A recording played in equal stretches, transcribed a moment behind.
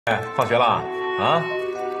哎，放学了啊？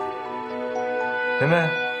梅梅，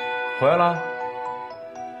回来了。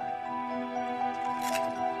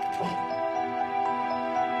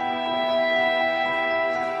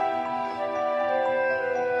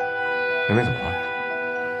梅梅怎么了？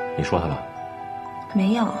你说她了？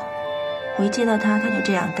没有，我一见到她，她就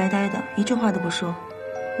这样呆呆的，一句话都不说，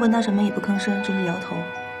问她什么也不吭声，只是摇头，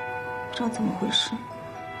不知道怎么回事。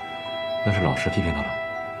那是老师批评她了？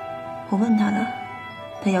我问她了，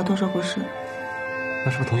她摇头说不是。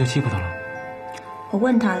那是不是同学欺负她了？我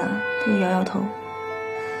问她了，她又摇摇头。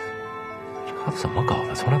她怎么搞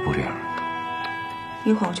的？从来不这样。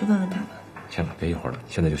一会儿我去问问她吧。行了，别一会儿了，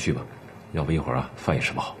现在就去吧，要不一会儿啊，饭也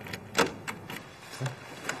吃不好。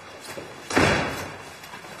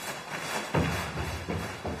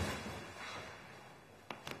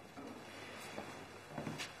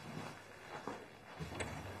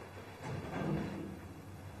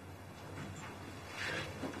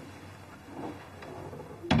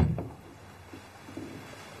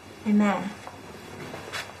妹妹，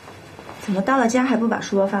怎么到了家还不把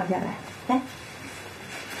书包放下来？来，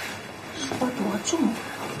书包多重啊！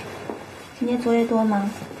今天作业多吗？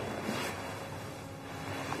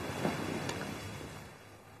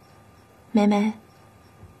妹妹，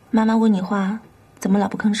妈妈问你话，怎么老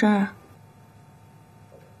不吭声啊？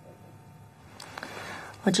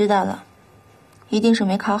我知道了，一定是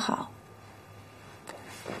没考好。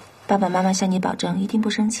爸爸妈妈向你保证，一定不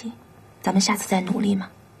生气，咱们下次再努力嘛。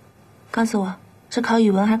告诉我，是考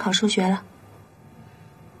语文还是考数学了？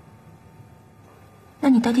那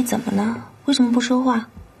你到底怎么了？为什么不说话？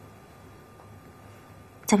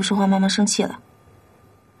再不说话，妈妈生气了。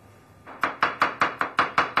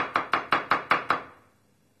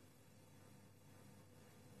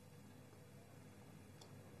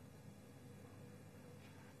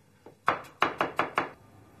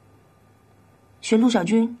学陆小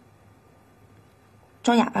军，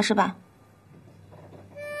装哑巴是吧？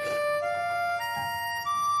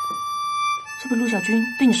这不陆小军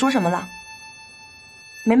对你说什么了？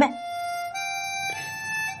梅梅，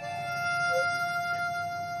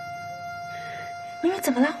梅梅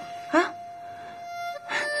怎么了？啊？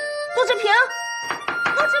陆志平，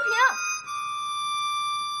陆志平，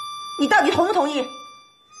你到底同不同意？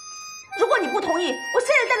如果你不同意，我现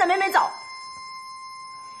在带着梅梅走。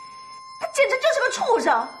他简直就是个畜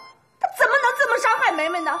生，他怎么能这么伤害梅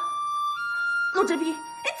梅呢？陆志平，你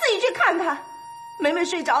自己去看看。梅梅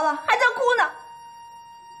睡着了，还在哭呢。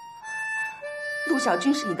陆小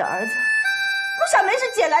军是你的儿子，陆小梅是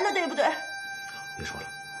捡来的，对不对？别说了，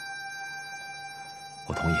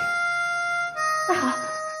我同意。那好，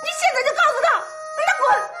你现在就告诉他，让他滚。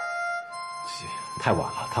太晚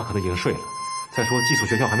了，他可能已经睡了。再说寄宿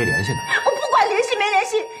学校还没联系呢。我不管联系没联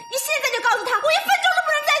系，你现在就告诉他，我1分钟都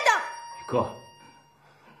不能再等。哥，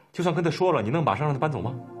就算跟他说了，你能马上让他搬走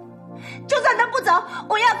吗？就算他不走，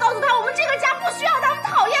我也要告诉他，我们这个家不需要他，我们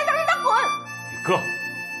讨厌他，让他滚。哥，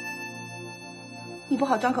你不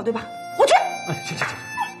好张口对吧？我去。行，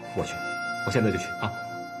我去，我现在就去啊。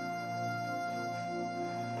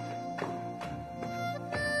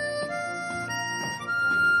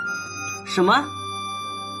什么？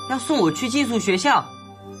要送我去寄宿学校？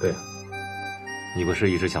对呀，你不是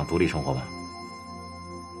一直想独立生活吗？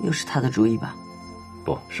又是他的主意吧？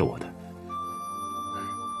不是我的。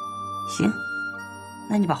行，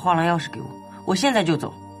那你把画廊钥匙给我，我现在就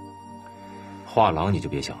走。画廊你就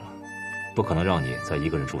别想了，不可能让你再一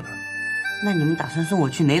个人住那儿。那你们打算送我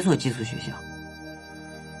去哪所寄宿学校？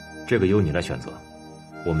这个由你来选择，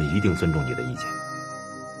我们一定尊重你的意见。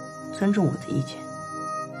尊重我的意见。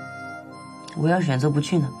我要选择不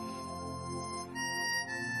去呢？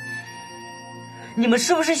你们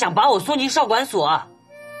是不是想把我送进少管所啊？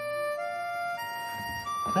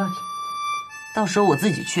不要紧，到时候我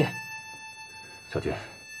自己去。小军，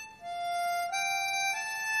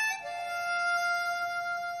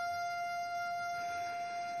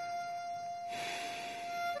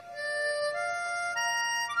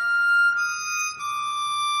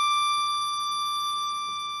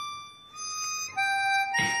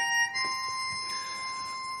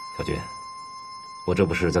小军，我这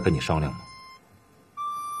不是在跟你商量吗？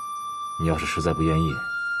你要是实在不愿意，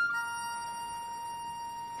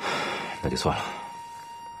那就算了。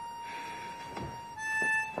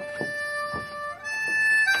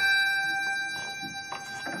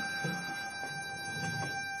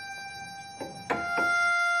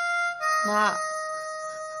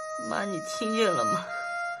妈，你听见了吗？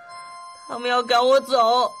他们要赶我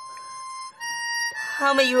走，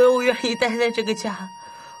他们以为我愿意待在这个家，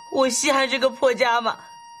我稀罕这个破家吗？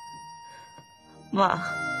妈，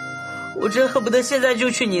我真恨不得现在就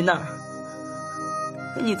去你那儿。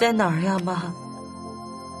你在哪儿呀，妈？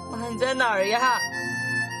妈，你在哪儿呀？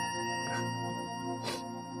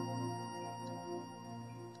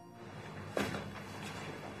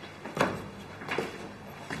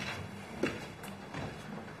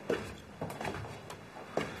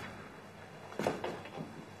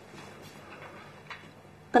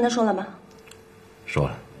跟他说了吗？说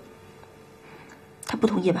了。他不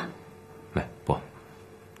同意吧？不，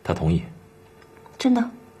他同意。真的？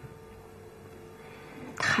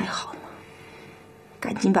太好了，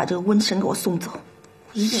赶紧把这个瘟神给我送走，我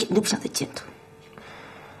一眼都不想再见他。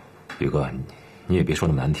宇哥，你也别说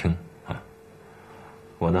那么难听啊。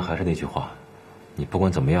我呢还是那句话，你不管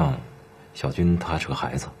怎么样，小军他是个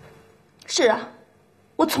孩子。是啊，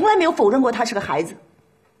我从来没有否认过他是个孩子。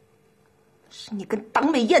是你跟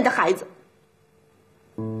党美艳的孩子。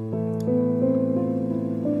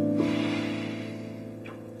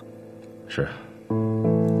是，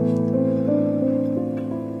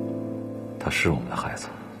他是我们的孩子。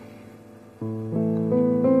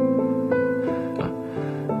啊，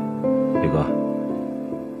宇哥，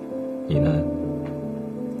你呢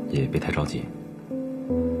也别太着急。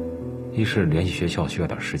一是联系学校需要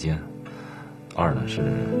点时间，二呢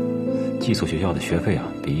是寄宿学校的学费啊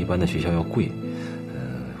比一般的学校要贵，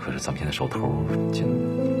可是咱们现在手头紧。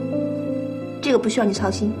这个不需要你操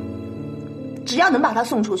心，只要能把他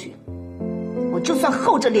送出去，我就算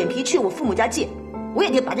厚着脸皮去我父母家借，我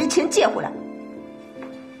也得把这钱借回来。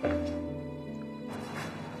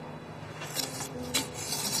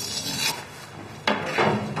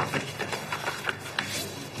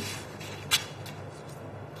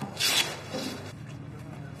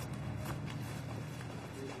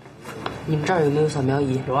你们这儿有没有扫描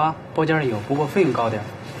仪？有啊，包间里有，不过费用高点。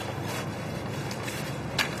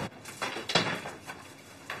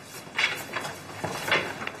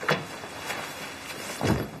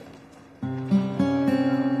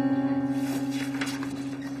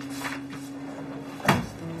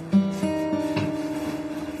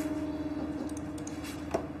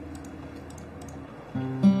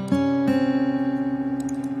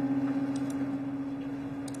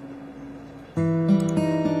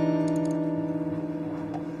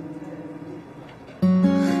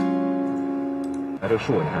这个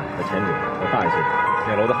树你看在前景要大一些，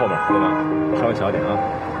那楼在后面，对吧？稍微小一点啊，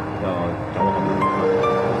要掌握好。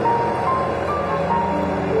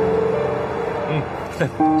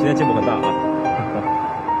今天进步很大啊。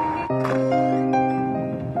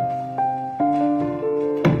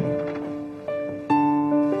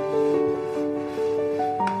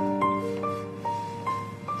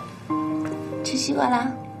吃西瓜啦？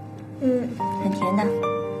很甜的。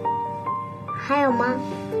还有吗？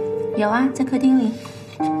有啊，在客厅里。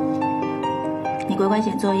你乖乖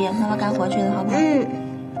写作业，妈妈该回去了，好不好？